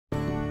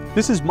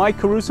This is Mike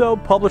Caruso,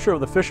 publisher of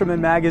the Fisherman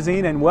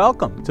magazine, and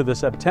welcome to the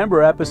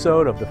September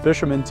episode of the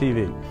Fisherman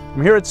TV.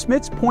 I'm here at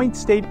Smith's Point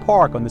State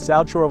Park on the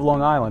south shore of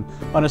Long Island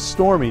on a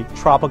stormy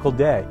tropical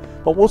day.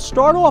 But we'll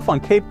start off on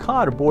Cape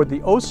Cod aboard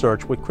the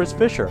Ocearch with Chris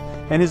Fisher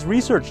and his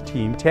research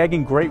team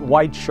tagging great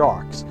white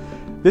sharks.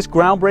 This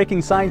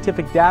groundbreaking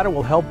scientific data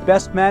will help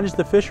best manage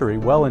the fishery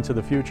well into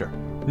the future.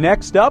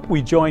 Next up,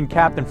 we join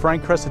Captain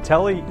Frank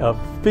Crecitelli of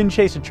Fin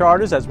Chaser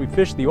Charters as we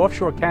fish the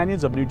offshore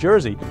canyons of New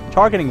Jersey,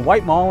 targeting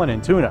White Marlin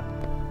and Tuna.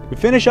 We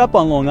finish up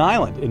on Long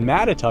Island in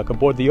Mattituck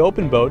aboard the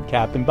open boat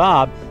Captain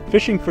Bob,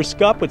 fishing for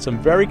scup with some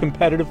very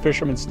competitive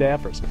fisherman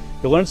staffers.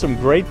 You'll learn some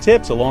great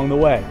tips along the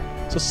way.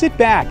 So sit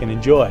back and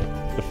enjoy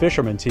the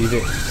Fisherman TV.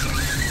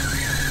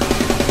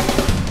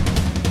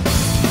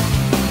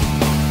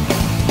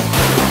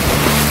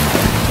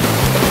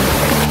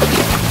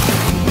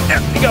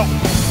 There we go.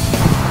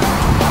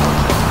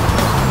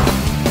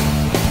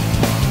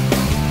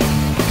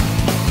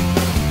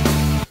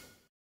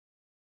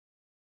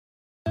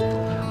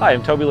 Hi,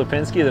 I'm Toby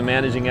Lapinsky, the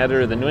managing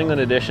editor of the New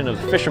England edition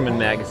of the Fisherman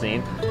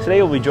magazine.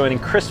 Today we'll be joining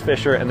Chris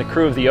Fisher and the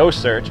crew of the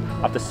Ocearch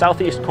off the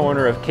southeast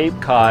corner of Cape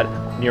Cod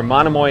near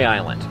Monomoy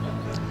Island.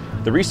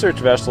 The research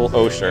vessel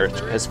Ocearch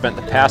has spent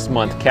the past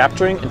month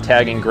capturing and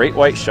tagging great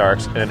white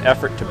sharks in an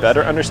effort to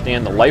better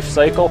understand the life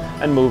cycle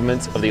and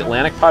movements of the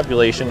Atlantic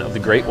population of the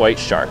great white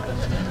shark.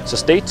 So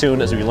stay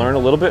tuned as we learn a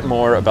little bit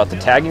more about the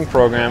tagging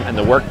program and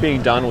the work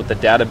being done with the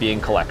data being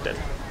collected.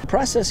 The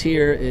process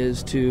here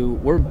is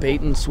we're bait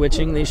and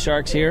switching these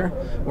sharks here.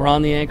 We're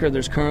on the anchor,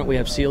 there's current, we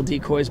have seal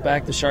decoys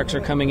back. The sharks are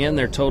coming in,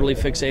 they're totally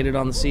fixated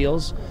on the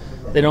seals.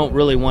 They don't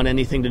really want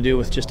anything to do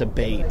with just a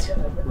bait,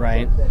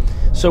 right?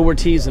 So we're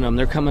teasing them,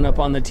 they're coming up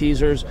on the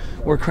teasers,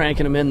 we're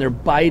cranking them in, they're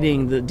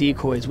biting the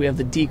decoys. We have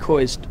the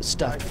decoys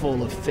stuffed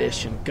full of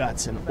fish and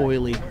guts and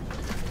oily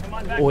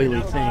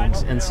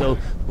things. And so,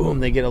 boom,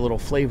 they get a little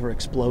flavor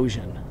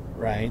explosion,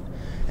 right?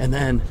 And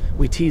then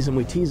we tease them,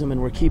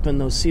 and we're keeping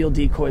those seal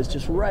decoys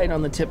just right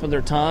on the tip of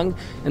their tongue.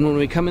 And when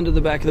we come into the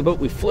back of the boat,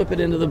 we flip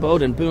it into the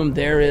boat, and boom,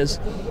 there is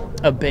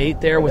a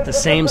bait there with the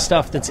same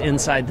stuff that's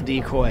inside the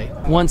decoy.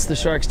 Once the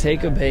sharks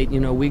take a bait,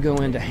 we go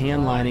into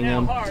hand lining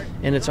them,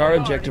 and it's our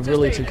objective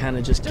really to kind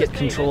of just get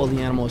control of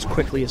the animal as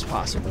quickly as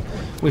possible.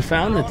 We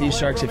found that these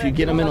sharks, if you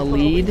get them in a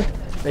lead,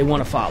 they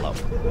want to follow.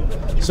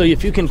 So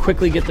if you can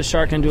quickly get the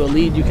shark into a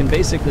lead, you can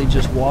basically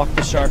just walk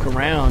the shark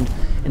around,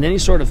 and any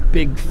sort of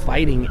big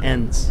fighting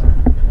ends.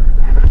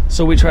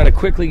 So we try to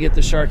quickly get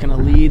the shark in a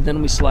lead,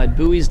 then we slide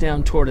buoys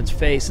down toward its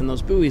face, and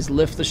those buoys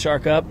lift the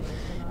shark up,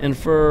 and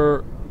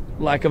for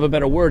lack of a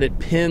better word, it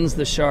pins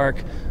the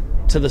shark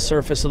to the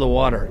surface of the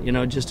water,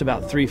 just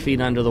about 3 feet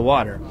under the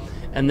water.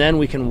 And then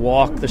we can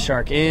walk the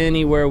shark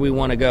anywhere we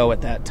want to go at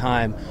that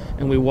time,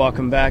 and we walk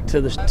them back to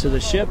the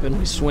ship, and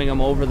we swing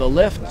them over the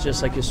lift,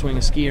 just like you swing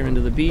a skier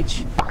into the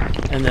beach,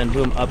 and then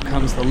boom, up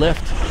comes the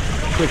lift.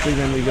 Quickly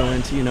then we go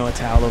into, a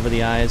towel over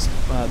the eyes,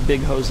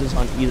 big hoses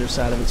on either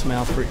side of its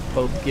mouth for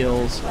both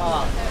gills,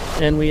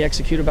 and we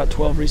execute about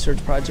 12 research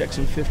projects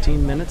in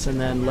 15 minutes and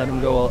then let them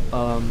go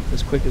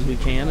as quick as we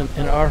can.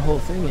 And our whole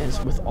thing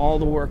is, with all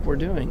the work we're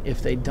doing,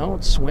 if they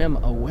don't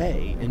swim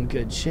away in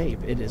good shape,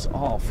 it is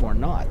all for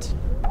naught.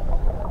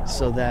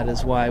 So that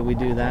is why we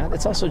do that.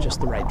 It's also just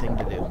the right thing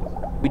to do.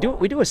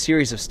 We do a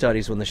series of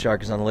studies when the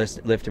shark is on the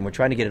lift, and we're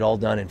trying to get it all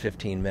done in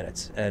 15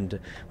 minutes. And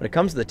when it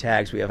comes to the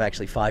tags, we have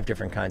actually 5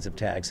 different kinds of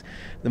tags.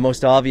 The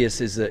most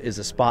obvious is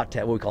a spot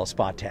tag, what we call a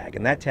spot tag,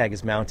 and that tag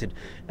is mounted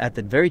at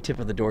the very tip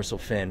of the dorsal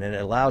fin, and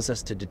it allows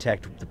us to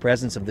detect the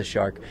presence of the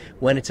shark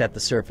when it's at the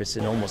surface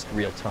in almost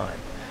real time.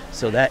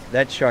 So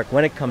that shark,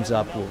 when it comes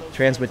up, will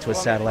transmit to a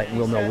satellite, and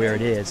we'll know where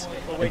it is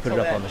and put it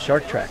up on the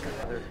shark tracker.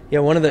 Yeah,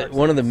 one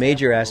of the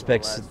major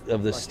aspects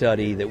of the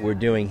study that we're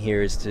doing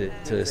here is to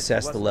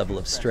assess the level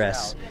of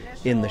stress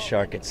in the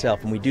shark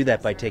itself, and we do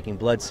that by taking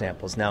blood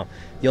samples. Now,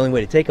 the only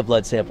way to take a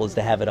blood sample is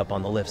to have it up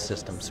on the lift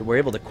system, so we're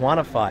able to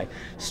quantify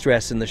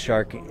stress in the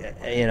shark,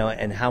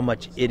 and how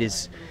much it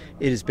is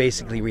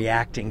basically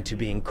reacting to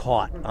being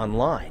caught on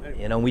line.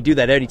 And we do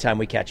that every time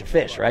we catch a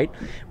fish, right?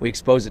 We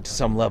expose it to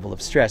some level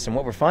of stress, and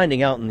what we're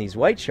finding out in these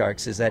white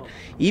sharks is that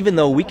even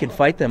though we can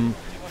fight them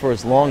for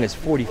as long as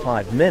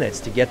 45 minutes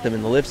to get them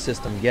in the lift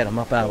system, get them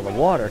up out of the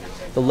water,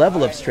 the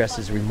level of stress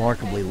is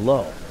remarkably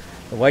low.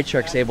 The white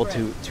shark's able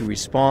to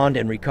respond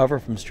and recover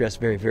from stress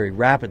very, very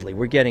rapidly.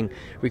 We're getting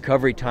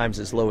recovery times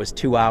as low as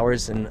 2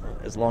 hours and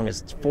as long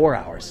as 4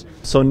 hours.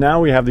 So now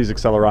we have these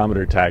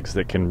accelerometer tags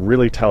that can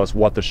really tell us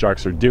what the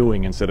sharks are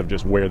doing instead of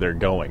just where they're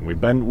going.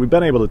 We've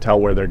been able to tell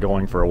where they're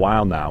going for a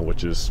while now,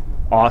 which is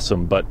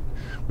awesome, but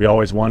we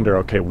always wonder,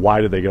 okay,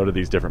 why do they go to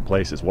these different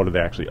places? What are they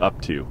actually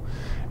up to?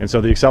 And so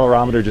the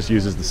accelerometer just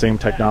uses the same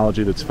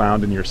technology that's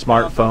found in your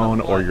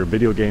smartphone or your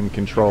video game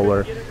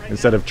controller.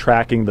 Instead of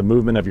tracking the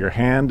movement of your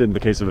hand in the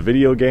case of a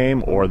video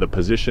game or the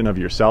position of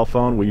your cell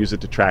phone, we use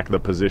it to track the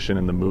position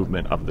and the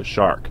movement of the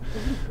shark.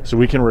 So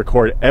we can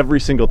record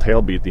every single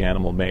tail beat the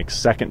animal makes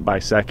second by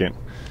second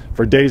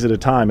for days at a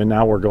time, and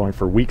now we're going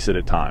for weeks at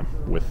a time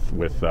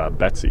with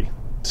Betsy.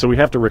 So we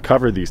have to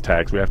recover these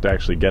tags. We have to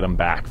actually get them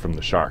back from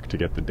the shark to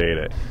get the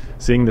data.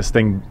 Seeing this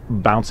thing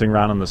bouncing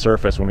around on the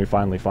surface when we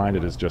finally find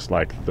it is just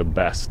like the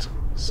best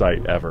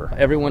sight ever.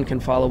 Everyone can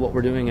follow what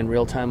we're doing in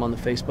real time on the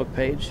Facebook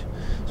page.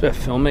 So we have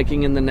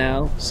filmmaking in the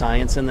now,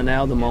 science in the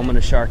now. The moment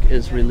a shark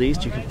is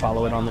released, you can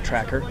follow it on the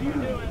tracker.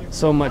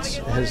 So much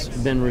has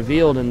been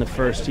revealed in the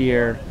first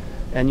year,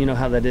 and you know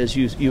how that is.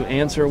 You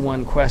answer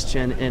one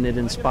question and it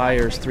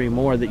inspires 3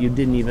 more that you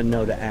didn't even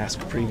know to ask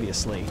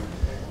previously.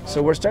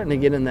 So we're starting to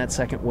get in that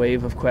second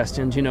wave of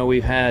questions. You know,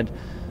 we've had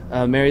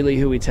Mary Lee,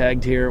 who we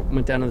tagged here,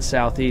 went down to the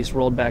southeast,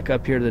 rolled back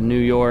up here to New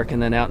York,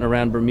 and then out and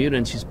around Bermuda,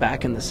 and she's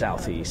back in the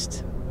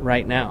southeast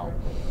right now.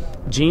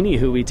 Jeannie,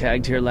 who we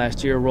tagged here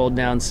last year, rolled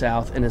down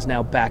south and is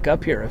now back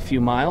up here a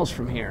few miles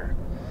from here.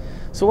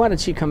 So why did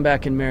she come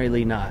back and Mary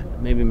Lee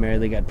not? Maybe Mary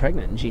Lee got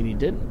pregnant and Jeannie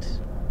didn't.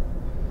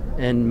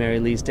 And Mary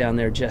Lee's down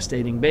there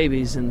gestating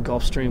babies in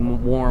Gulf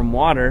Stream warm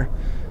water,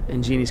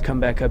 and Jeannie's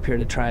come back up here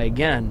to try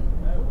again.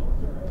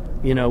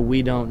 You know,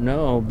 we don't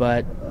know,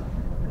 but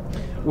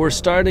we're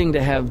starting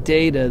to have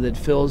data that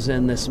fills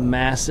in this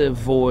massive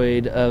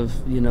void of,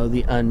 you know,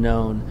 the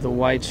unknown. The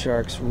white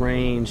shark's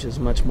range is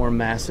much more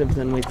massive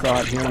than we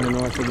thought here in the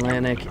North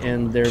Atlantic,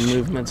 and their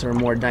movements are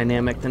more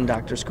dynamic than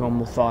Dr.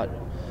 Scommel thought.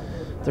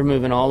 They're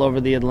moving all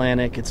over the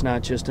Atlantic. It's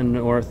not just a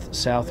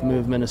north-south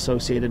movement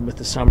associated with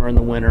the summer and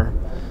the winter.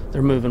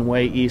 They're moving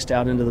way east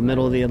out into the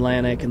middle of the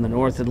Atlantic and the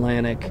North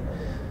Atlantic.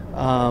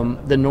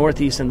 The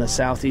northeast and the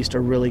southeast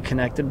are really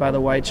connected by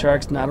the white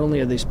sharks. Not only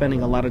are they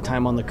spending a lot of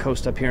time on the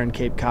coast up here in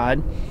Cape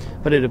Cod,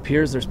 but it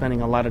appears they're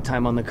spending a lot of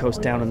time on the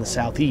coast down in the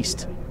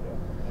southeast.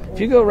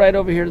 If you go right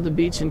over here to the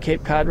beach in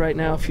Cape Cod right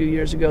now, a few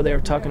years ago they were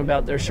talking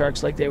about their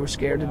sharks like they were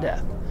scared to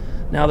death.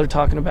 Now they're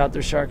talking about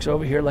their sharks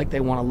over here like they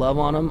want to love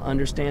on them,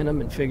 understand them,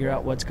 and figure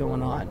out what's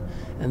going on.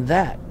 And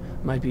that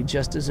might be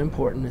just as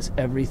important as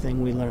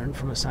everything we learn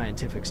from a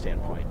scientific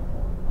standpoint.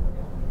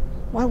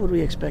 Why would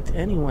we expect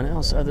anyone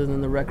else other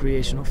than the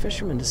recreational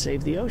fishermen to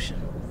save the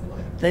ocean?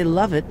 They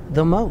love it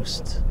the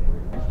most.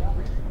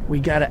 We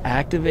got to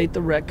activate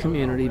the rec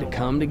community to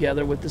come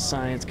together with the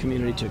science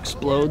community to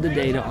explode the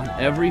data on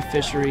every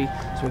fishery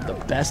so we have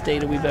the best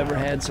data we've ever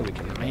had so we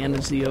can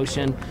manage the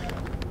ocean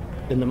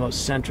in the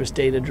most centrist,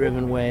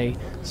 data-driven way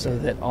so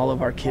that all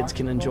of our kids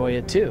can enjoy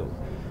it too.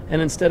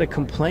 And instead of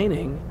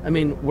complaining, I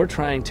mean, we're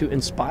trying to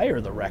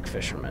inspire the rec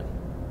fishermen.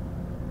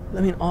 I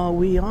mean, all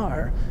we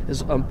are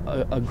is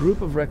a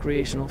group of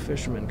recreational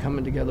fishermen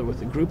coming together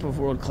with a group of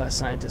world-class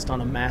scientists on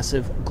a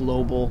massive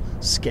global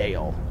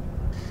scale.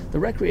 The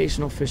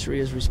recreational fishery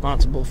is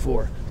responsible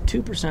for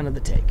 2% of the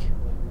take.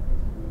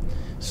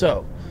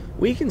 So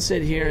we can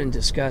sit here and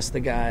discuss the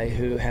guy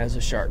who has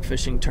a shark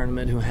fishing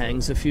tournament who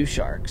hangs a few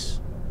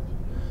sharks,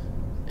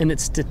 and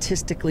it's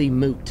statistically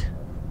moot.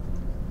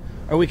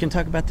 Or we can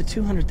talk about the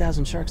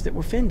 200,000 sharks that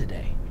were finned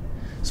today.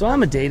 So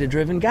I'm a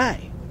data-driven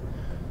guy.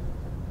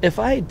 If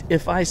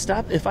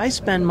I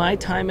spend my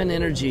time and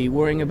energy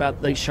worrying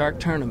about the shark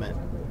tournament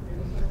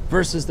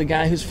versus the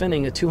guy who's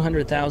finning a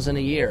 200,000 a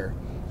year,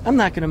 I'm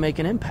not going to make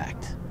an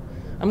impact.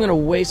 I'm going to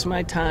waste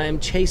my time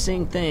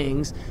chasing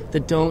things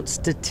that don't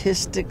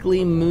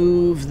statistically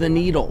move the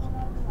needle.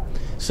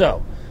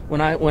 So when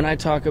I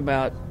talk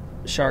about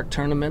shark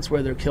tournaments,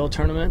 where they're kill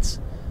tournaments,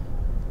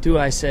 do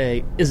I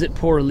say, is it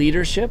poor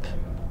leadership?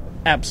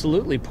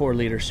 Absolutely poor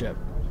leadership.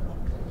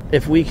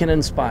 If we can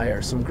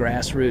inspire some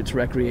grassroots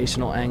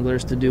recreational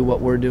anglers to do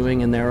what we're doing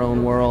in their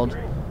own world,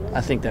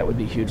 I think that would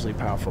be hugely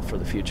powerful for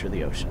the future of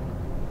the ocean.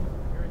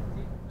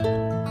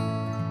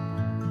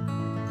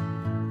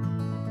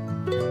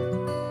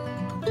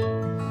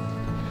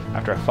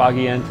 After a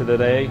foggy end to the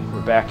day,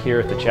 we're back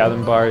here at the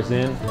Chatham Bars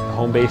Inn, the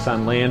home base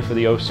on land for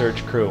the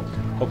Ocearch crew.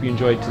 Hope you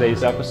enjoyed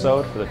today's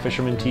episode. For the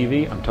Fisherman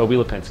TV, I'm Toby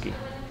Lapinsky.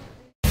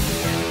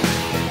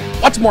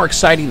 What's more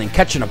exciting than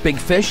catching a big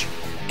fish?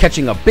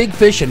 Catching a big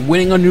fish and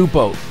winning a new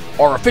boat,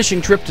 or a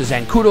fishing trip to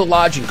Zancudo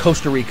Lodge in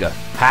Costa Rica.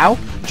 How?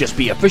 Just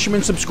be a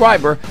Fisherman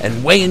subscriber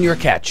and weigh in your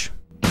catch.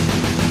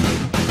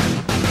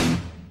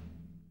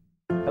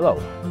 Hello,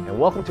 and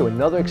welcome to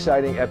another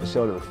exciting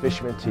episode of the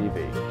Fisherman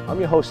TV. I'm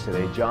your host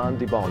today, John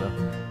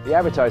DeBona, the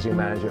advertising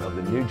manager of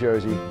the New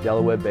Jersey,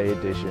 Delaware Bay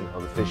edition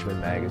of the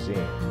Fisherman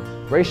magazine.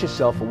 Brace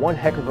yourself for one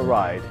heck of a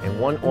ride and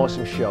one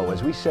awesome show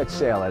as we set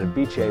sail at a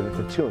beach haven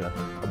for tuna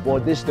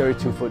aboard this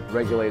 32-foot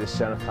regulator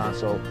center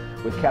console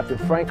with Captain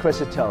Frank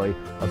Crecitelli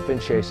of Fin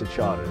Chaser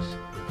Charters.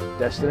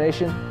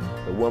 Destination,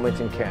 the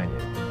Wilmington Canyon.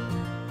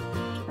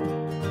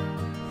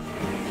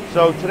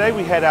 So today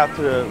we head out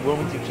to the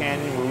Wilmington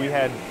Canyon where we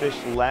had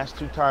fished the last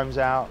 2 times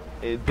out.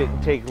 It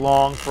didn't take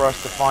long for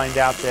us to find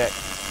out that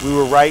we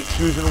were right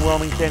choosing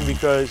Wilmington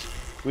because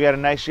we had a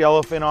nice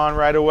yellowfin on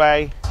right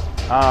away.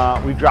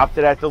 We dropped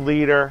it at the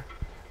leader.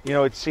 You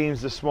know, it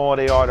seems the smaller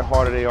they are, the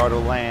harder they are to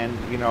land,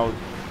 you know.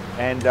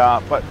 And,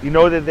 but you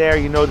know they're there,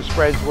 you know the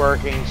spread's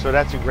working, so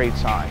that's a great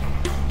sign.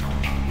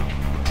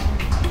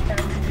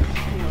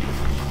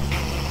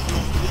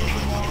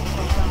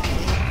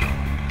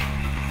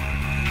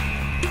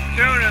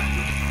 Tuna.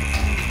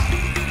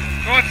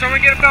 Go on,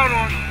 someone get a belt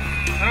on.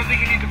 I don't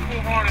think you need to pull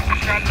hard, it's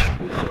just got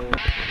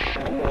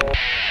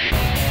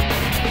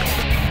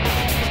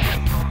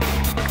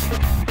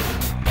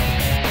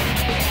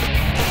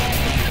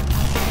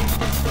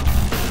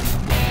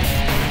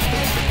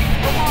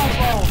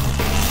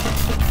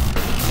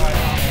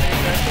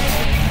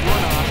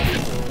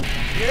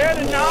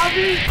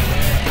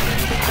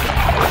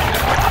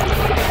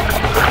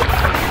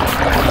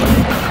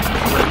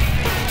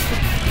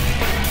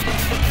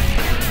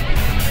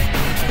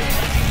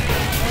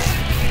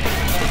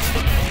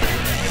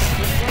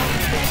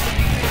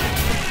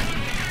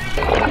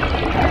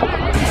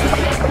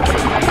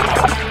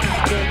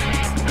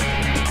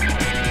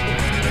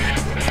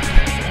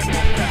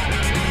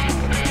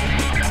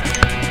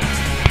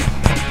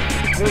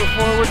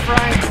with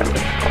Frank.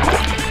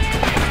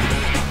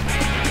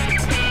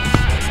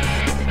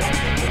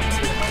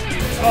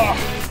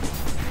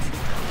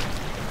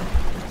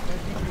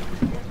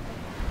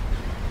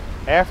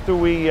 After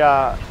we,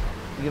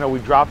 we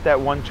dropped that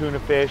one tuna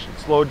fish, it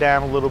slowed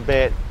down a little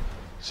bit.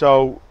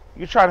 So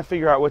you're trying to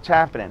figure out what's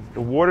happening.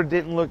 The water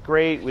didn't look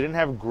great. We didn't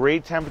have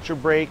great temperature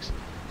breaks.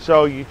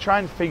 So you're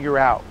trying to figure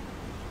out,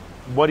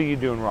 what are you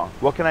doing wrong?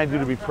 What can I do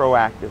to be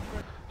proactive?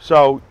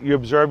 So you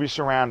observe your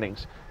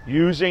surroundings.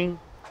 Using,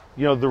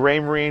 the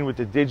Raymarine with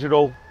the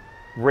digital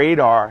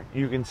radar,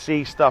 you can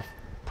see stuff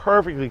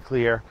perfectly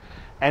clear.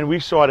 And we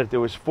saw that there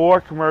was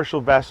 4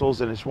 commercial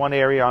vessels in this one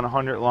area on a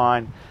 100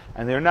 line,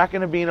 and they're not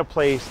going to be in a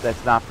place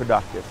that's not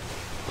productive.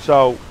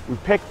 So we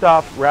picked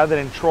up, rather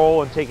than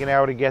troll and take an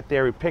hour to get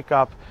there, we pick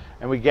up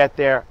and we get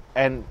there,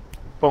 and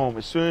boom,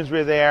 as soon as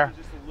we're there,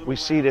 we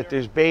see that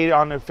there's bait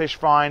on the fish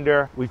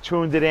finder. We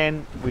tuned it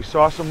in, we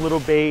saw some little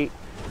bait,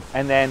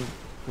 and then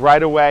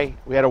right away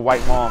we had a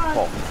white marlin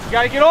pull. You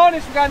gotta get on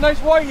this, we got a nice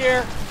white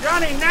here.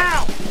 Johnny,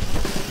 now!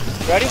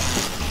 Ready?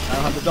 I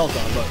don't have the belt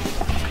on, but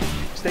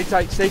Stay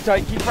tight,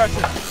 keep pressing.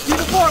 Keep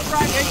the fork,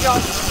 Frank, there you go.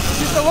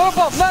 Just a little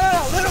bump, no,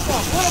 little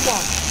bump.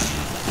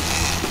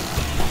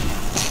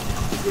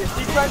 Yeah,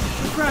 keep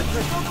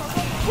pressing.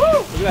 Woo!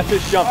 look at that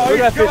fish jumping. Look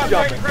at that fish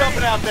jumping.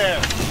 Jumping out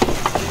there.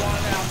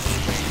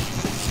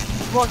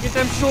 Come on, get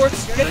them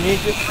shorts. Get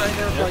underneath it right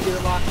there so I get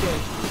it locked in.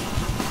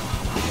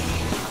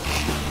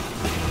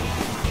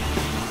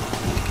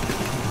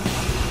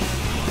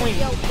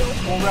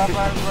 We'll wrap it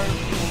around.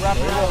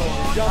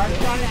 Johnny,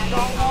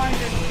 stop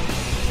winding.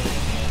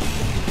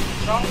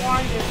 Stop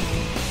winding.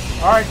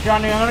 All right,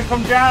 Johnny, I'm going to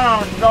come down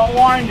on it. Stop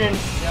winding.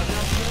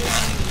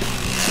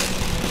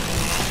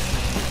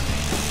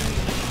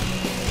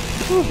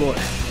 Oh boy.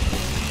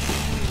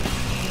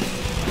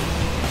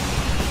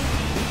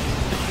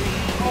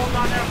 Hold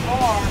on that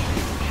bar.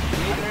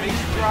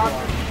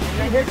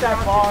 You hit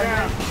that bar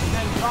and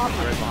then drop it.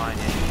 Right behind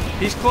you.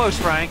 He's close,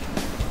 Frank.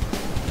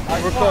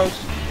 Right, we're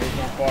close.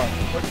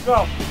 Let's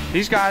go.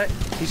 He's got it.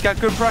 He's got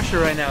good pressure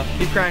right now.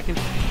 Keep cranking.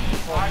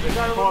 All right, you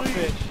gotta release.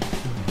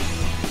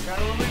 You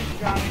gotta release,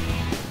 Johnny.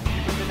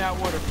 Keep him in that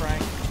water,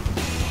 Frank.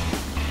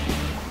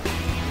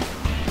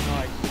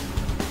 Nice.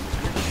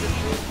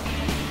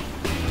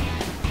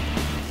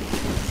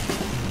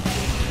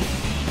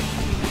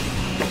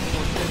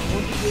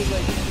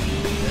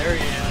 There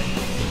he is.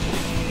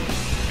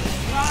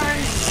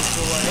 Nice.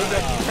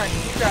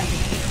 Keep cranking.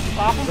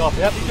 Pop him.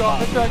 Yep. He's off.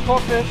 That's right.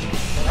 Caught fish.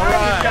 All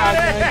right.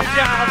 Good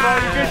job,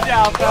 buddy. Good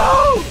job,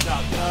 pal.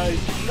 Nice.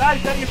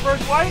 Is that your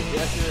first white?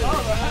 Yes, it is. All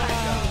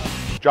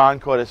right. John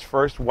caught his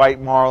first white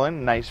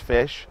marlin, nice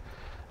fish.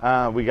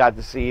 We got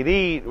to see it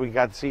eat, we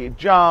got to see it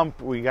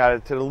jump, we got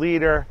it to the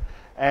leader,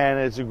 and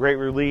it's a great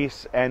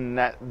release. And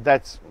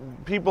that's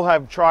people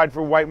have tried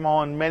for white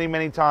marlin many,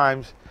 many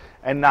times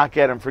and not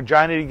get them. For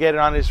Johnny to get it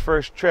on his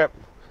first trip,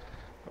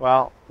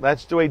 well,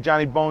 that's the way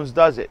Johnny Bones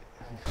does it.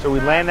 So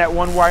we land that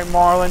one white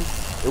marlin.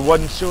 It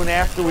wasn't soon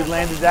after we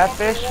landed that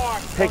fish,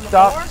 picked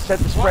up, set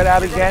the spread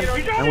out again,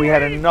 and we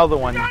had another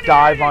one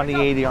dive on the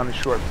 80 on the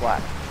short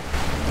flat.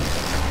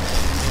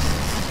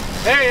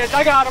 There he is,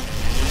 I got him.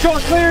 Sean,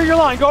 clear your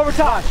line, go over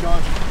top,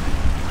 Sean.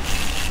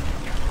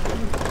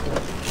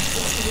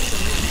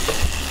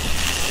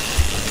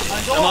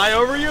 Am I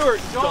over you or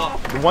stop?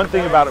 The one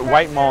thing about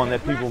white marlin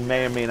that people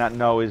may or may not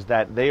know is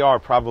that they are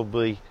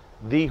probably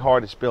the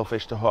hardest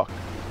billfish to hook.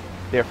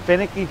 They're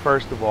finicky,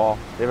 first of all.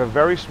 They have a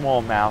very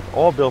small mouth.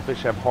 All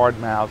billfish have hard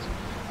mouths.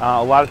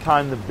 A lot of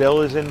time the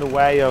bill is in the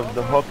way of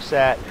the hook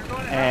set,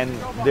 and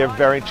they're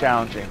very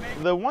challenging.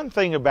 The one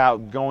thing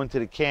about going to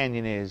the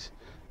canyon is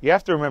you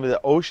have to remember the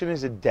ocean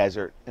is a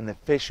desert and the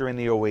fish are in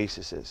the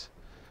oases.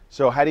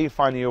 So how do you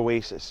find the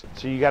oasis?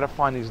 So you got to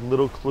find these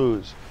little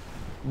clues,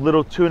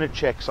 little tuna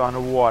chicks on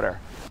the water.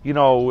 You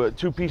know,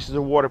 2 pieces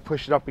of water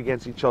pushing up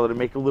against each other to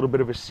make a little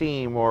bit of a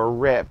seam or a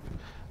rip.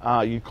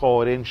 You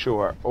call it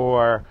inshore.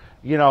 Or,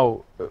 you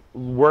know,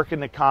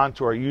 working the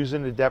contour,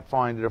 using the depth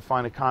finder to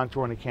find a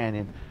contour in the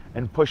canyon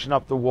and pushing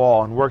up the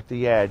wall and work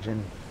the edge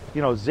and,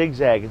 you know,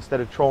 zigzag instead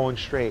of trolling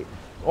straight.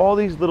 All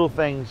these little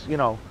things, you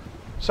know,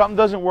 something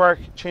doesn't work,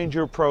 change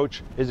your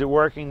approach. Is it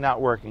working, not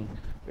working?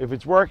 If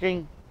it's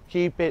working,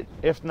 keep it.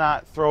 If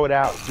not, throw it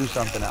out, do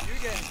something else.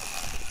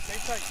 Stay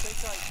tight,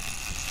 stay tight.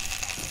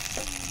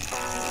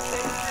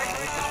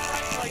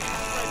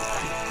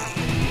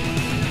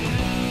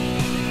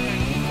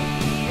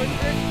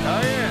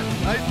 Oh yeah,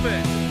 nice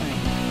fish.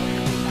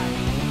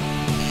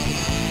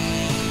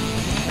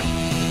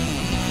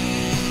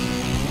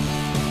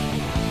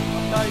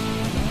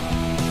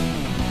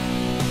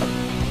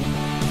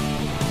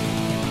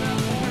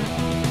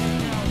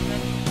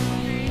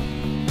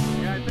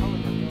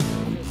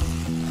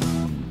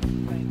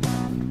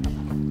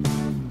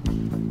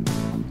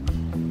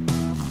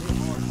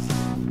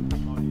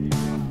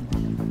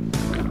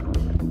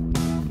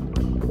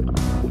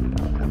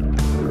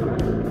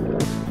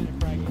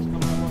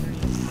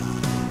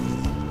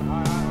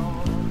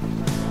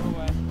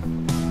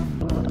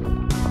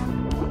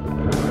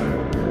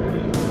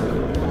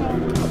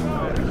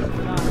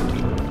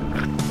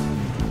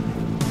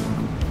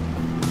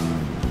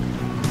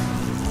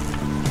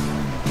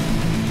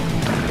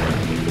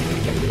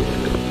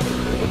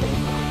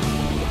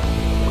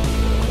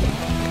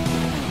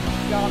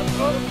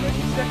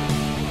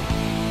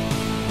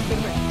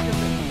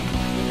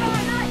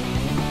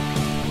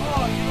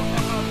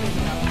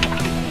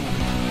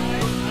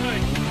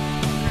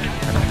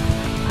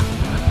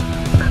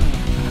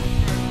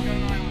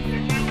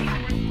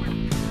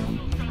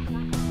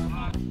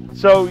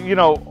 So, you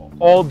know,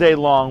 all day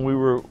long we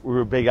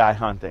were big eye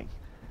hunting.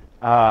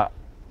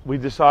 We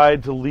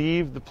decided to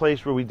leave the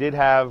place where we did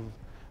have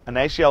a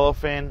nice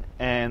yellowfin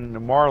and a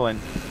marlin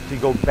to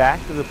go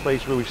back to the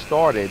place where we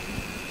started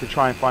to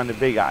try and find the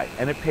big eye,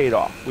 and it paid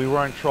off. We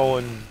weren't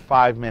trolling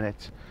 5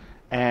 minutes,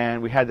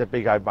 and we had that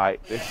big eye bite.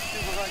 We're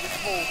gonna get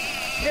pulled.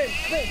 Spin,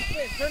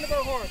 turn the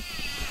boat horse.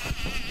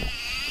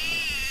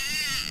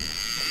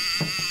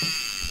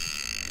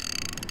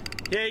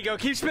 There you go.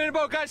 Keep spinning the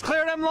boat, guys.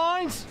 Clear them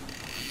lines.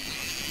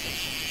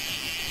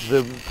 The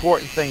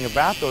important thing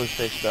about those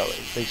fish, though,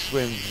 is they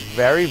swim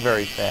very,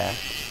 very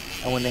fast.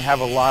 And when they have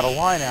a lot of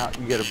line out,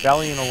 you get a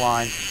belly in a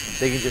line,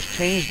 they can just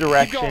change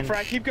direction. Keep going,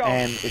 Frank, keep going.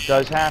 And it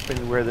does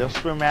happen where they'll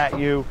swim at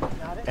you.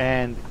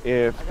 And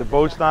if the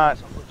boat's not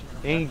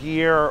in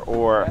gear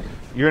or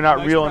you're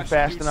not reeling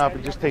fast enough,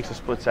 it just takes a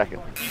split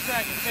second. Keep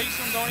tracking. Take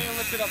some, don't even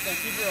lift it up then.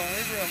 Keep reeling,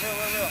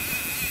 reel.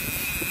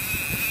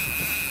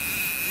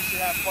 You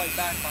should have fight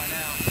back by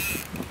now.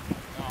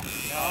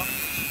 No.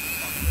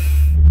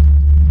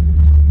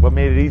 What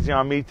made it easy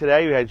on me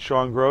today, we had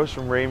Sean Gross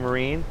from Ray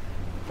Marine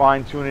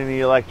fine-tuning the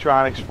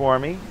electronics for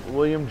me.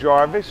 William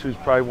Jarvis, who's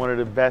probably one of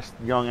the best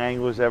young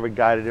anglers ever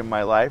guided in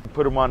my life.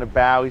 Put him on the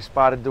bow, he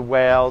spotted the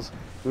whales.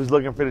 He was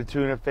looking for the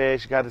tuna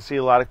fish. Got to see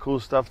a lot of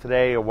cool stuff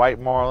today, a white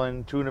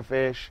marlin, tuna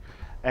fish.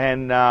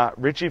 And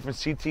Richie from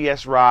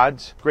CTS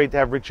Rods. Great to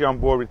have Richie on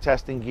board with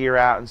testing gear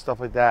out and stuff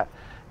like that.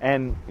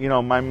 And, you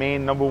know, my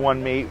main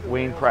 #1 mate,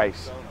 Wayne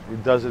Price. He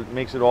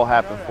makes it all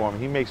happen for me.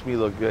 He makes me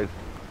look good.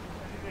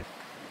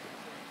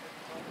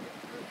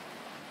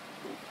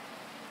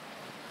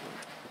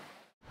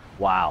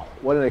 Wow,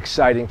 what an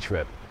exciting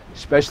trip.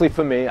 Especially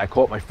for me, I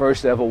caught my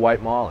first ever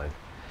white marlin.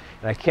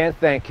 And I can't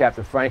thank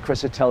Captain Frank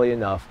Crecitelli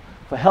enough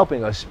for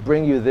helping us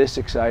bring you this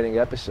exciting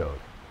episode.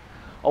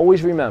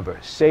 Always remember,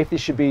 safety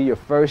should be your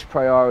first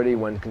priority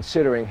when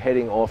considering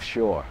heading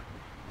offshore.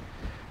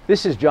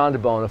 This is John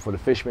DeBona for the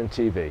Fisherman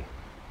TV.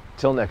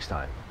 Till next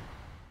time.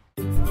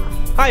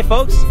 Hi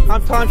folks,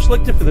 I'm Tom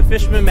Schlichter for the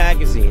Fisherman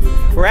magazine.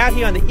 We're out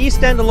here on the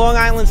east end of Long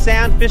Island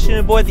Sound fishing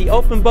aboard the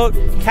open boat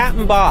Capt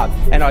and Bob,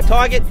 and our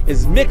target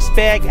is mixed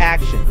bag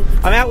action.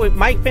 I'm out with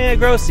Mike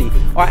Fanagrossi,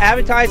 our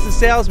advertising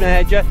sales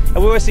manager, and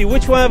we want to see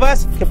which one of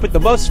us can put the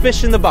most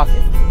fish in the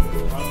bucket.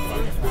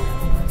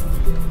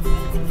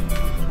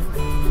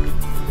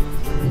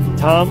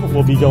 Tom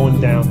will be going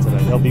down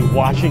tonight. He'll be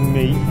watching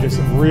me just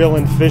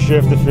reeling fish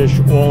after fish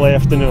all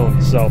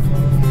afternoon. So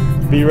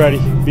be ready,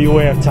 be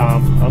aware,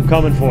 Tom. I'm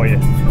coming for you.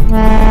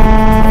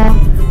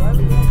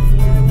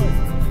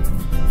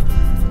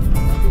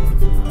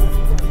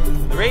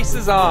 The race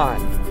is on.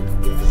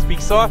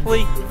 Speak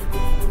softly,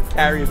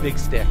 carry a big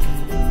stick.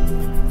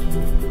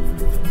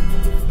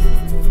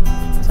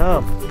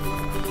 Tom,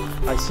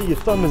 I see your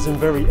thumb isn't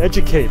very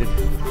educated.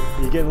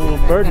 You're getting a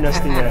little bird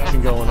nesting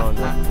action going on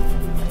there.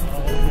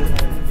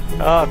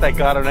 Oh, thank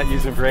God I'm not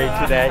using braid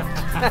today.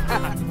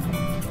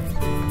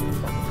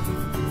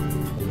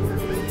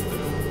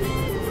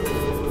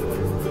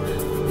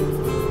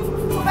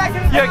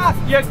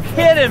 You're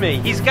kidding me.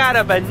 He's got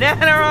a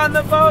banana on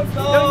the boat.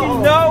 Don't you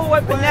know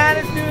what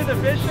bananas do to the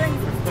fishing?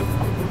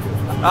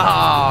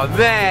 Oh,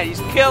 man,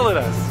 he's killing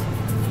us.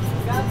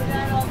 Got a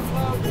banana on the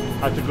boat.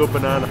 That's a good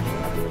banana.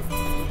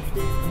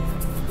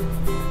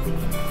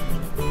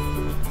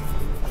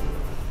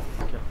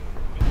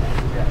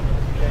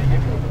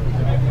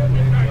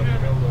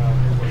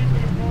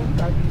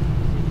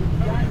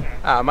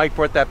 Mike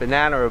brought that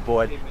banana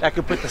aboard. That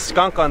could put the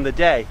skunk on the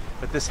day.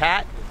 But this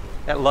hat,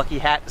 that lucky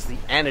hat, is the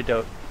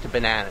antidote to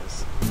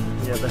bananas.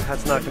 Yeah, the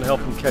hat's not going to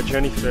help him catch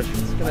any fish.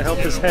 It's going to help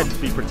his head to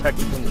be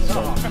protected from the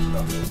sun.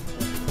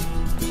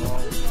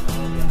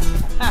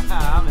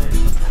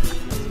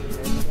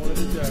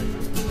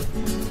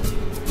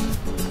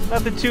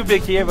 Nothing too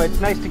big here, but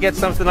it's nice to get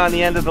something on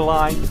the end of the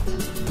line.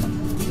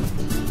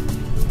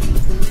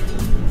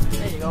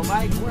 There you go,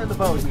 Mike. We're in the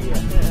boat here.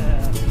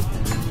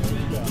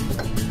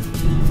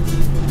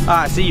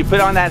 See, you put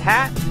on that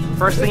hat,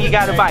 first thing you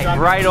got to bite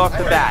right off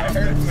the bat.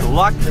 It's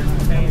luck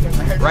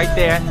right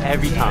there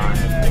every time.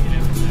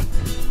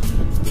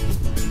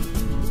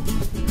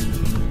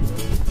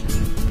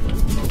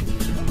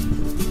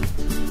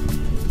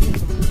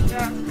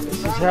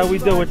 This is how we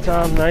do it,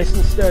 Tom. Nice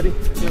and steady.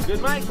 Feel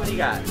good, Mike? What do you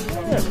got?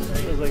 Yeah,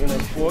 feels like a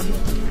nice 40.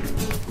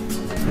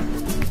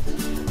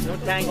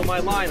 Don't tangle my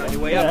line on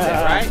your way up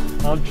there, right?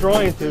 I'm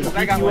trying to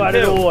keep you out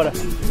of the water.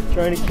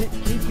 Trying to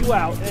keep you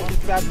out.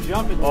 It's about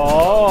jumping.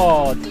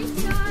 Oh. There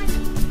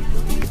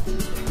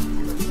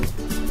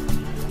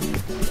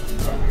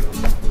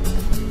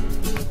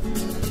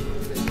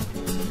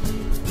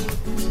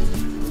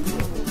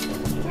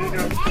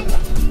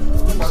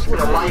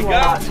you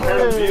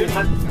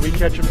go. We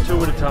catch them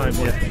 2 at a time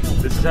here.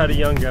 This is how the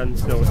young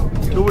guns do it.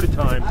 2 at a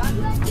time.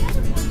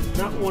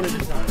 Not 1 at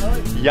a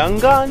time. Young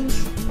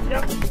guns?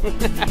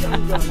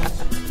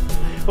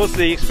 We'll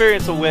see.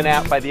 Experience will win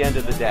out by the end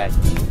of the day.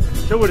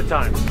 2 at a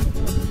time.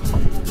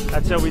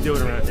 That's how we do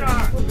it around here.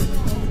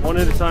 1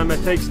 at a time,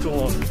 that takes too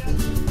long.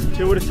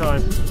 2 at a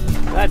time.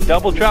 That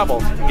double trouble.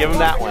 Give him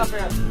that one.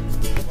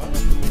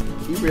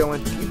 Keep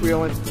reeling, keep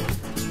reeling.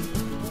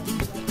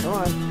 Come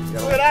on.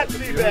 Look at that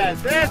sea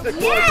bass. There's the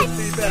closest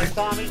sea bass,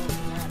 Tommy.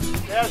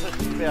 There's the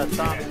sea bass,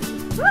 Tommy.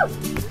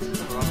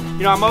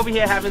 You know, I'm over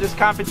here having this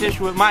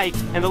competition with Mike,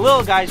 and the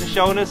little guys are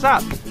showing us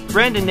up.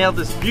 Brandon nailed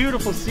this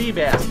beautiful sea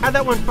bass. How'd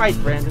that one fight,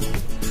 Brandon?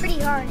 Pretty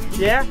hard.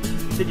 Yeah?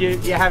 Did you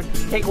have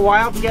to take a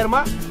while to get him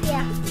up?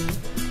 Yeah.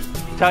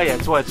 I tell you,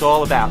 it's what it's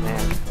all about, man.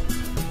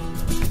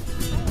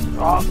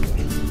 Oh.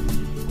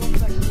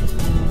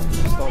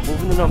 Start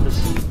moving the numbers.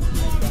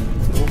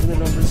 Moving the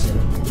numbers.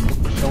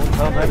 Showing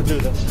Tom how to do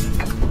this.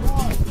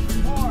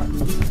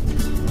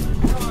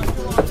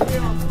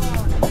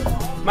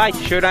 Mike,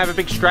 you sure don't have a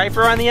big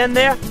striper on the end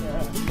there?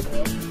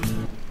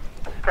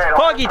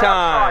 Porgy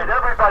time!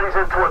 Everybody's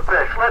into a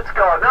fish. Let's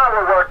go. Now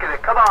we're working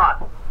it. Come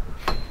on.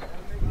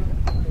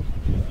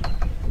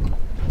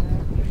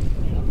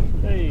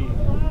 Hey.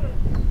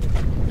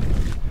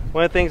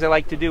 One of the things I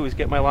like to do is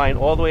get my line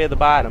all the way to the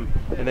bottom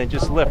and then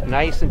just lift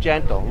nice and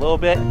gentle. A little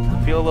bit,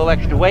 feel a little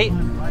extra weight,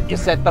 you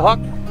set the hook.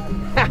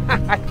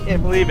 I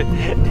can't believe it.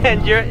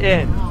 And you're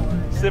in.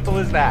 Simple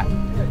as that.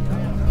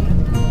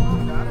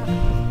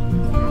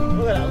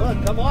 Look at that,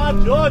 look. Come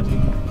on, Georgie.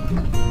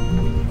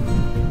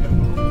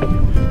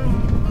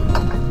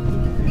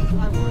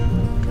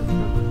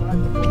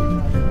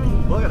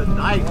 Look at the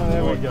knife. Oh,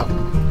 there we go.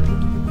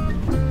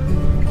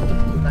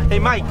 Hey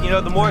Mike, you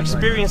know, the more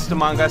experienced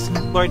among us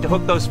learned to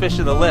hook those fish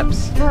to the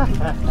lips. There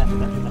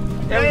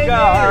we go.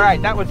 All right,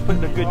 that one's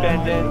putting a good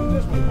bend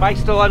in. Mike's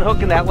still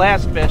unhooking that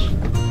last fish.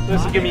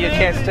 This will give me a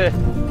chance to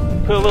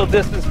put a little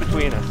distance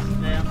between us.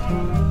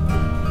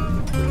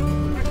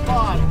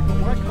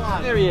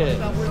 There he is.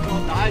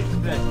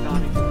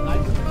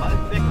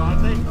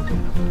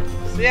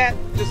 See that?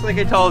 Just like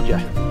I told you.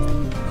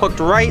 Hooked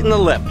right in the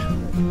lip.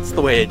 That's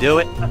the way to do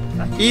it.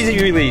 Easy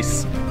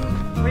release.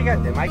 What do you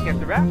got there, Mike? You got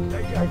the wreck?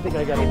 I think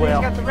I got a You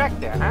whale. got the wreck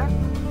there, huh?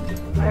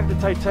 I have the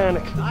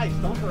Titanic. Nice,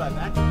 don't throw that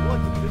back.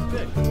 Look, it's a good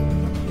fish.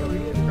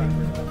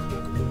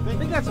 I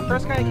think that's the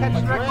first guy to catch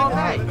the wreck all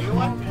day.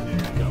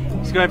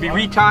 He's going to be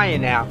retying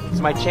now. It's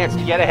my chance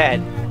to get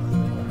ahead.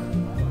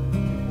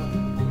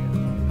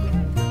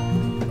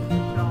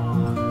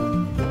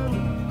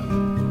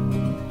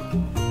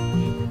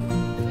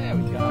 There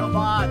we go. Come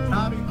on,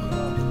 Tommy.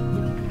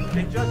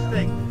 Hey, just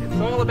think.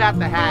 It's all about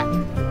the hat.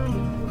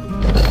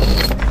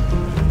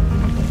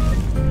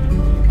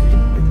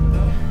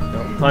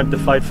 Time to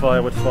fight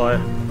fire with fire.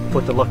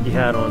 Put the lucky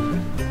hat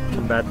on.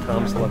 Combat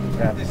Tom's lucky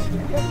hat.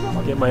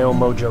 I'll get my own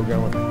mojo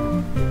going.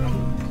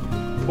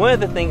 One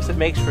of the things that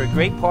makes for a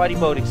great party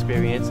boat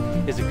experience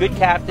is a good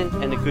captain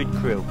and a good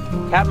crew.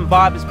 Captain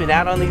Bob has been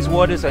out on these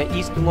waters on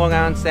eastern Long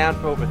Island Sound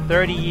for over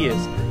 30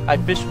 years.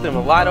 I've fished with him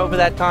a lot over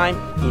that time.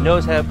 He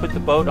knows how to put the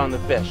boat on the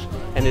fish.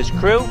 And his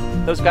crew,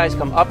 those guys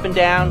come up and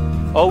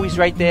down, always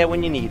right there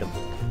when you need them.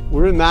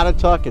 We're in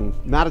Mattituck, and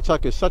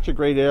Mattituck is such a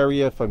great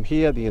area. From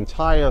here, the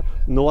entire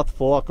North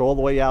Fork, all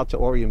the way out to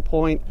Orient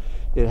Point.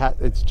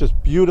 It's just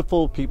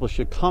beautiful. People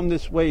should come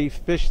this way,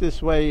 fish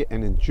this way,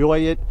 and enjoy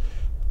it.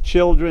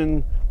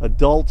 Children,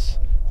 adults,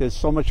 there's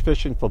so much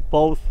fishing for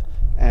both,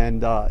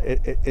 and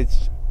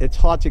it's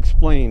hard to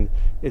explain.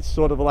 It's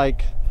sort of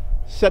like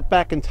set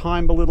back in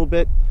time a little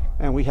bit,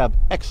 and we have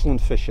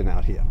excellent fishing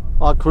out here.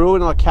 Our crew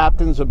and our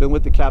captains have been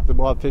with the Captain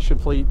Bob fishing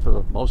fleet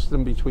for most of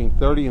them between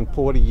 30 and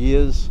 40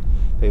 years.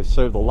 They've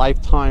served a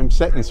lifetime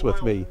sentence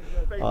with me.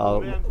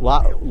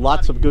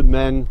 Lots of good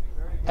men,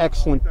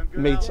 excellent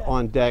mates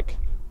on deck,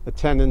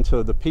 attending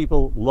to the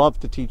people, love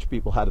to teach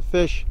people how to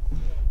fish,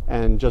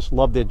 and just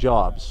love their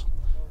jobs.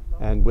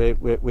 And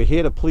we're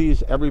here to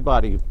please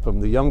everybody, from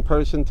the young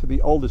person to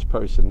the oldest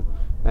person,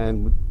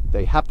 and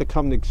they have to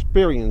come to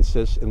experience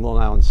this in Long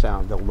Island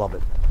Sound. They'll love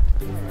it.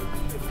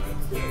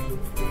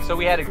 So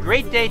we had a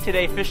great day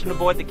today fishing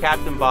aboard the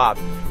Captain Bob.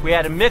 We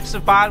had a mix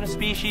of bottom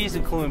species,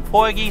 including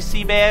porgy,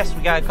 sea bass.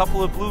 We got a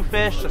couple of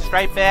bluefish, a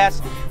striped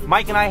bass.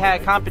 Mike and I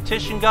had a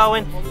competition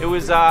going. It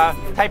was a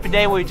type of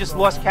day where we just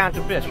lost count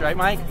of fish, right,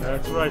 Mike?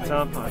 That's right,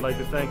 Tom. I'd like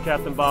to thank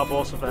Captain Bob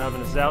also for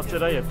having us out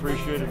today. I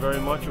appreciate it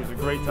very much. It was a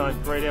great time,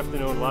 great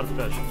afternoon, a lot of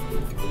fishing.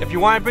 If you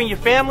want to bring your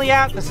family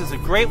out, this is a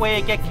great way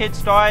to get kids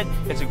started.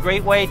 It's a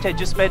great way to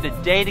just spend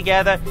a day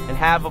together and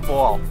have a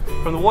ball.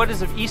 From the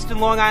waters of eastern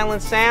Long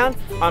Island Sound,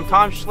 I'm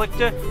Tom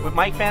Schlichter with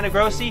Mike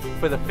Fanagrossi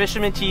for the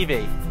Fisherman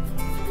TV.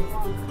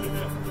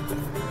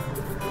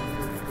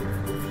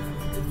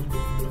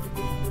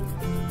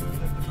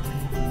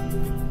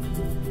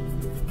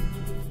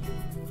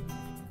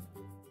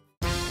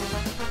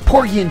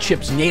 Porgy and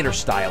Chip's Nader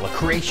Style, a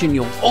creation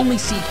you'll only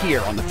see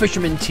here on the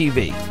Fisherman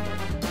TV.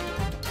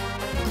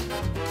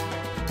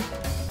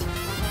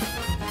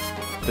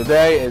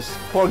 Today is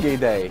Porgy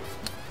Day.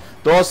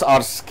 Those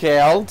are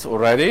scaled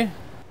already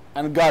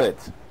and got it.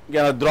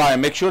 You're gonna dry,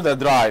 make sure they're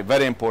dry,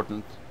 very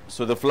important.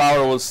 So the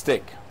flour will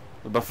stick.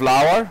 The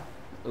flour, a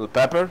little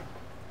pepper,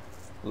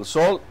 little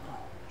salt,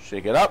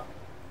 shake it up.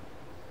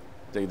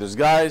 Take these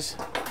guys,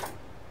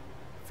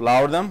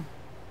 flour them,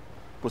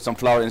 put some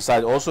flour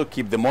inside also,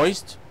 keep them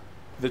moist.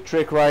 The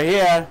trick right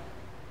here,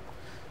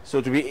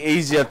 so to be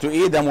easier to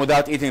eat them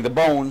without eating the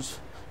bones,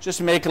 just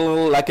make a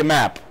little, like a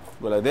map.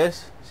 Go like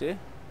this, see?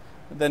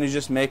 And then you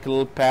just make a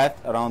little path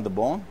around the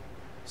bone.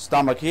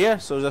 Stomach here,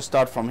 so just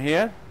start from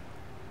here.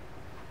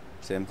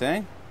 Same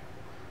thing.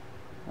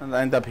 And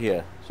end up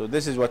here. So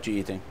this is what you're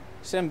eating.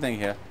 Same thing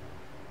here,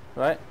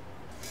 right?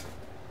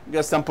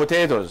 Get some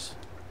potatoes.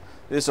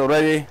 This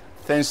already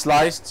thin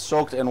sliced,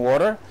 soaked in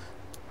water.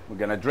 We're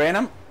gonna drain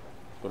them.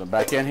 Put them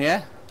back in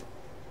here.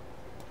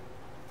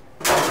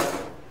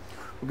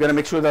 We're gonna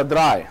make sure they're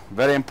dry.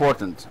 Very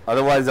important.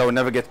 Otherwise, they will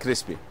never get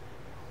crispy.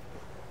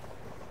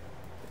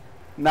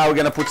 Now we're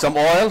gonna put some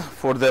oil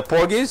for the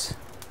porgies.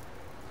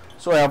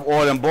 So I have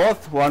oil in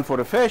both. One for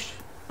the fish,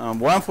 and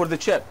one for the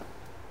chip.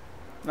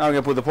 Now we're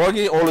gonna put the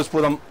porgy. Always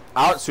put them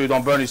out so you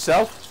don't burn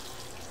yourself.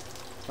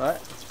 Right?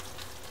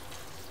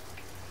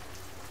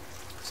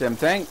 Same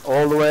thing,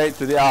 all the way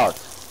to the out.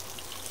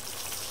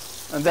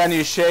 And then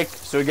you shake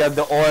so you get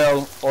the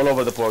oil all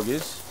over the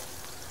porgies.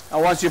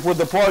 And once you put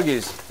the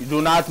porgies, you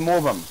do not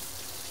move them,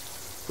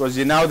 because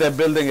now they're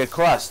building a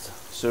crust.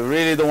 So you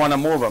really don't want to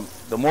move them.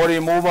 The more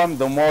you move them,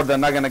 the more they're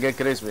not going to get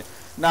crispy.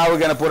 Now we're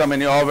going to put them in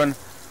the oven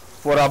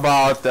for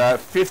about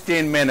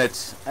 15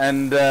 minutes,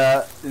 and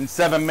in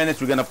 7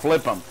 minutes we're going to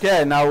flip them.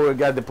 Okay, now we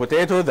got the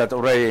potato that's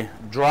already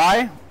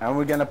dry, and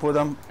we're going to put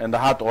them in the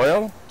hot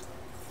oil.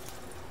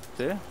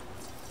 See?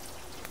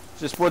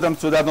 Just put them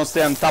so they don't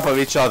stay on top of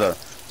each other.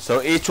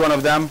 So each one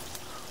of them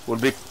will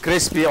be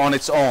crispy on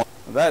its own.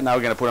 That, now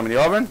we're going to put them in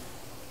the oven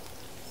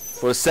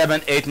for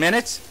 7-8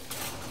 minutes.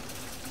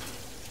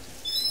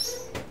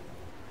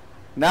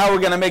 Now we're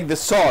going to make the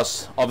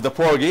sauce of the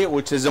porgy,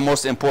 which is the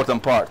most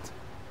important part.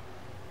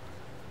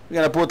 We're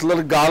going to put a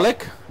little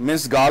garlic,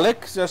 minced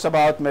garlic, just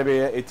about maybe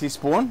a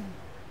teaspoon.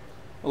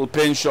 A little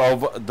pinch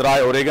of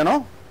dry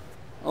oregano.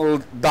 A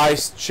little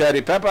diced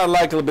cherry pepper. I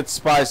like a little bit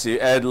spicy.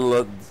 Add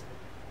a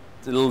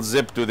little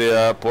zip to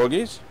the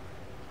porgies.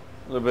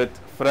 A little bit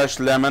fresh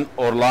lemon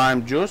or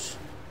lime juice.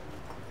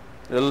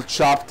 A little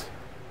chopped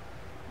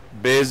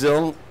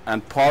basil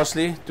and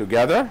parsley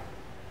together.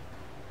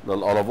 A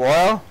little olive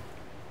oil.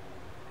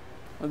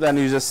 And then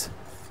you just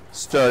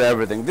stir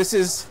everything. This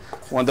is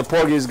when the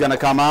porgy is gonna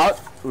come out.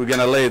 We're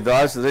gonna lay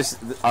this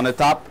on the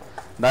top,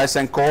 nice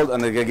and cold,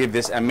 and it's gonna give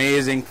this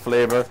amazing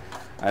flavor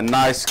and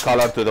nice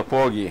color to the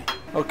porgy.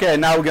 Okay,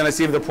 now we're gonna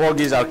see if the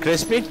porgies are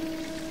crispy.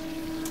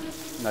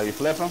 Now you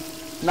flip them.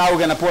 Now we're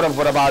gonna put them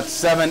for about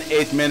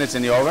 7-8 minutes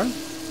in the oven.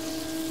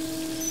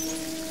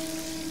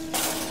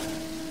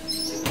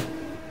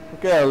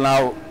 Okay,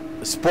 now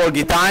it's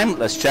porgy time.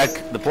 Let's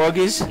check the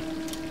porgies.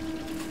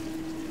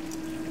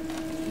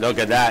 Look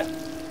at that.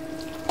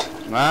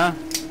 Huh?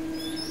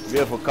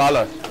 Beautiful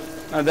color.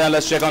 And then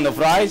let's check on the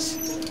fries.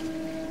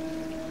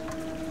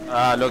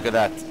 Look at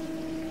that.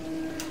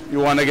 You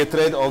want to get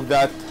rid of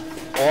that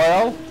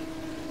oil.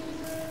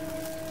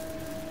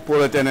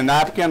 Put it in a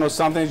napkin or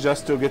something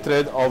just to get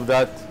rid of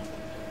that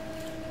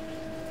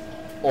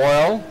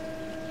oil.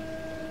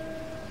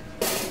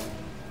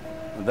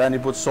 And then you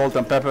put salt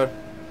and pepper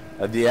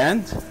at the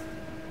end.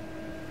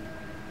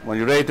 When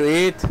you're ready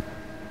to eat.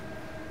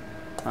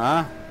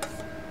 Huh?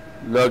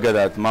 Look at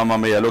that. Mamma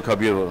mia, look how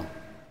beautiful.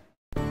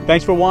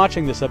 Thanks for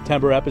watching the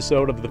September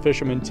episode of the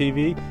Fisherman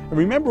TV, and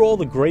remember all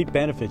the great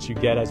benefits you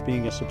get as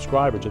being a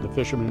subscriber to the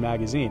Fisherman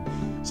magazine.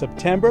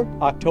 September,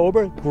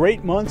 October,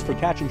 great months for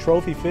catching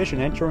trophy fish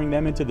and entering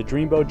them into the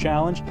Dreamboat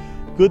Challenge.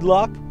 Good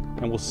luck,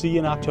 and we'll see you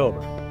in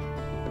October.